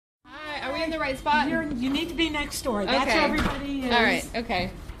in the right spot? You need to be next door. That's where everybody is. All right.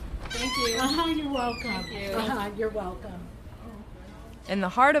 Okay. Thank you. You're welcome. Thank you. You're welcome. In the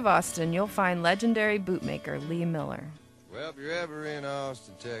heart of Austin, you'll find legendary bootmaker Lee Miller. Well, if you're ever in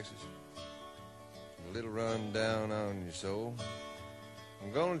Austin, Texas, a little rundown on your soul,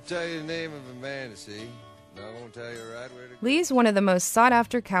 I'm going to tell you the name of a man to see. And I'm going to tell you right where to go. Lee's one of the most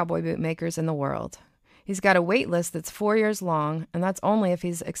sought-after cowboy bootmakers in the world. He's got a wait list that's 4 years long, and that's only if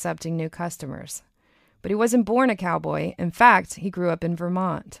he's accepting new customers. But he wasn't born a cowboy. In fact, he grew up in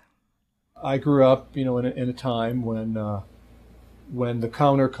Vermont. I grew up, in a time when the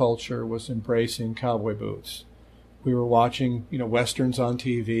counterculture was embracing cowboy boots. We were watching, westerns on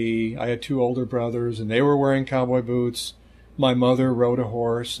TV. I had 2 older brothers, and they were wearing cowboy boots. My mother rode a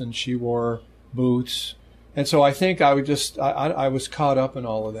horse, and she wore boots. And so I think I was caught up in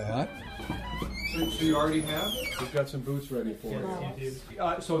all of that. So you already have it? We've got some boots ready for you.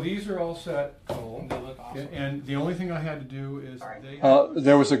 So these are all set, Cole. They look awesome. And the only thing I had to do is...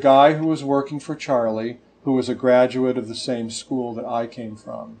 there was a guy who was working for Charlie who was a graduate of the same school that I came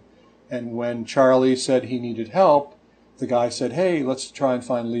from. And when Charlie said he needed help, the guy said, hey, let's try and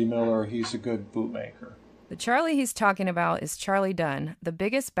find Lee Miller. He's a good bootmaker. The Charlie he's talking about is Charlie Dunn, the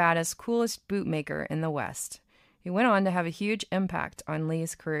biggest, baddest, coolest bootmaker in the West. He went on to have a huge impact on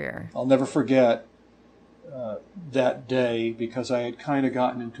Lee's career. I'll never forget that day because I had kind of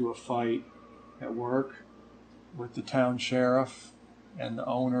gotten into a fight at work with the town sheriff and the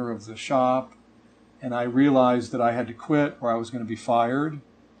owner of the shop, and I realized that I had to quit or I was going to be fired.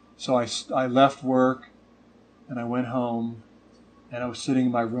 So I left work and I went home, and I was sitting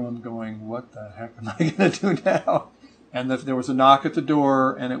in my room going, what the heck am I going to do now? And there was a knock at the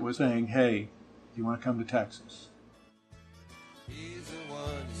door, and it was saying, hey, do you want to come to Texas? He's the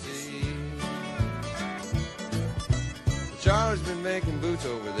one to see. Charlie's been making boots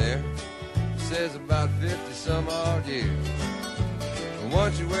over there. Says about 50 some odd years. And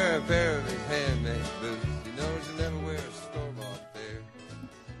once you wear a pair of his handmade boots, he knows you never wear a store-bought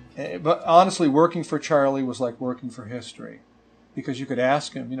pair. But honestly, working for Charlie was like working for history, because you could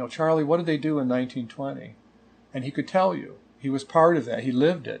ask him, Charlie, what did they do in 1920? And he could tell you. He was part of that. He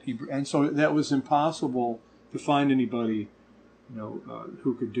lived it. And so that was impossible to find anybody,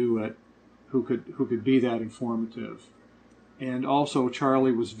 who could do it, who could be that informative. And also,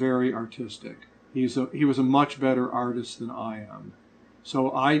 Charlie was very artistic. He was a much better artist than I am.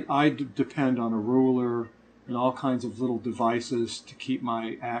 So I depend on a ruler and all kinds of little devices to keep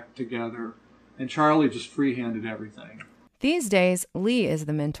my act together. And Charlie just free-handed everything. These days, Lee is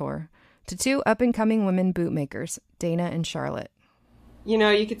the mentor to 2 up-and-coming women bootmakers, Dana and Charlotte.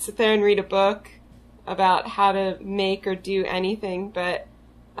 You could sit there and read a book about how to make or do anything, but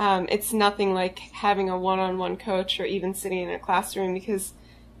it's nothing like having a one-on-one coach or even sitting in a classroom, because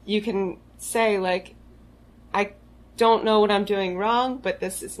you can say, I don't know what I'm doing wrong, but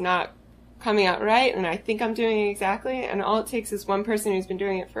this is not coming out right, and I think I'm doing it exactly, and all it takes is one person who's been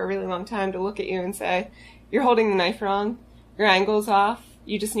doing it for a really long time to look at you and say, you're holding the knife wrong, your angle's off,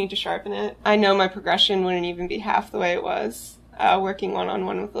 you just need to sharpen it. I know my progression wouldn't even be half the way it was working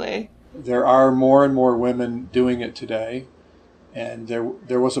one-on-one with Lee. There are more and more women doing it today, and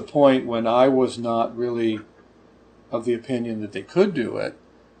there was a point when I was not really of the opinion that they could do it,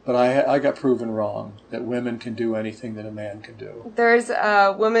 but I got proven wrong, that women can do anything that a man can do. There's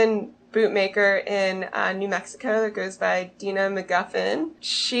a woman bootmaker in New Mexico that goes by Dina McGuffin.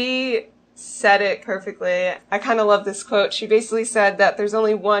 She said it perfectly. I kind of love this quote. She basically said that there's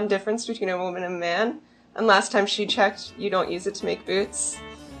only one difference between a woman and a man, and last time she checked, you don't use it to make boots.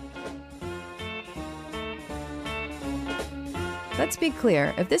 Let's be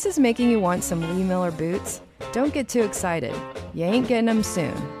clear, if this is making you want some Lee Miller boots, don't get too excited. You ain't getting them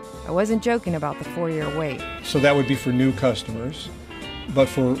soon. I wasn't joking about the 4-year wait. So that would be for new customers, but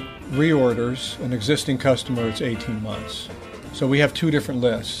for reorders, an existing customer, it's 18 months. So we have 2 different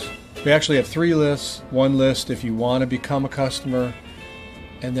lists. We actually have 3 lists. One list if you want to become a customer,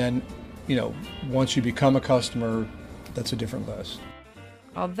 and then, once you become a customer, that's a different list.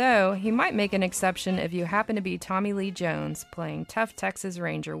 Although, he might make an exception if you happen to be Tommy Lee Jones playing tough Texas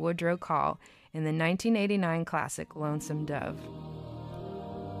Ranger Woodrow Call in the 1989 classic Lonesome Dove.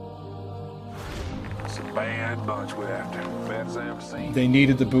 It's a bad bunch we're after. Bad as I ever seen. They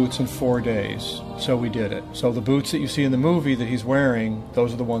needed the boots in 4 days, so we did it. So the boots that you see in the movie that he's wearing,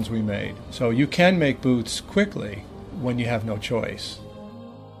 those are the ones we made. So you can make boots quickly when you have no choice.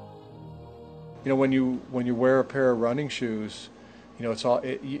 When you wear a pair of running shoes,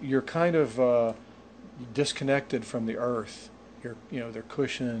 you're kind of disconnected from the earth. They're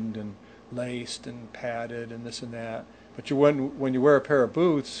cushioned and laced and padded and this and that. But when you wear a pair of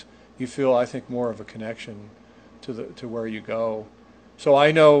boots, you feel, I think, more of a connection to where you go. So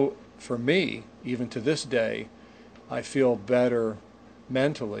I know for me, even to this day, I feel better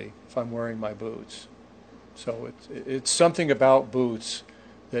mentally if I'm wearing my boots. So it's something about boots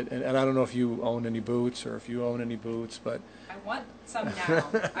that, and I don't know if you own any boots or if you own any boots, but I want some now.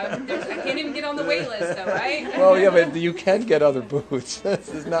 I can't even get on the wait list, though, right? well, yeah, but you can get other boots. This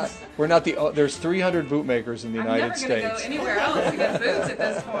is not. We're not there's 300 bootmakers in the United States. I'm never going to go anywhere else to get boots at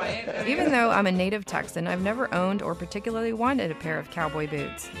this point. I mean, Even though I'm a native Texan, I've never owned or particularly wanted a pair of cowboy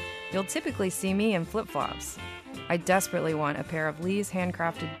boots. You'll typically see me in flip-flops. I desperately want a pair of Lee's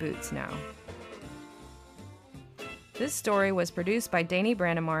handcrafted boots now. This story was produced by Danny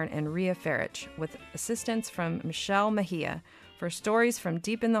Brandemar and Rhea Farich, with assistance from Michelle Mejia for Stories from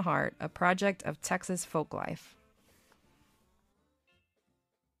Deep in the Heart, a project of Texas Folklife.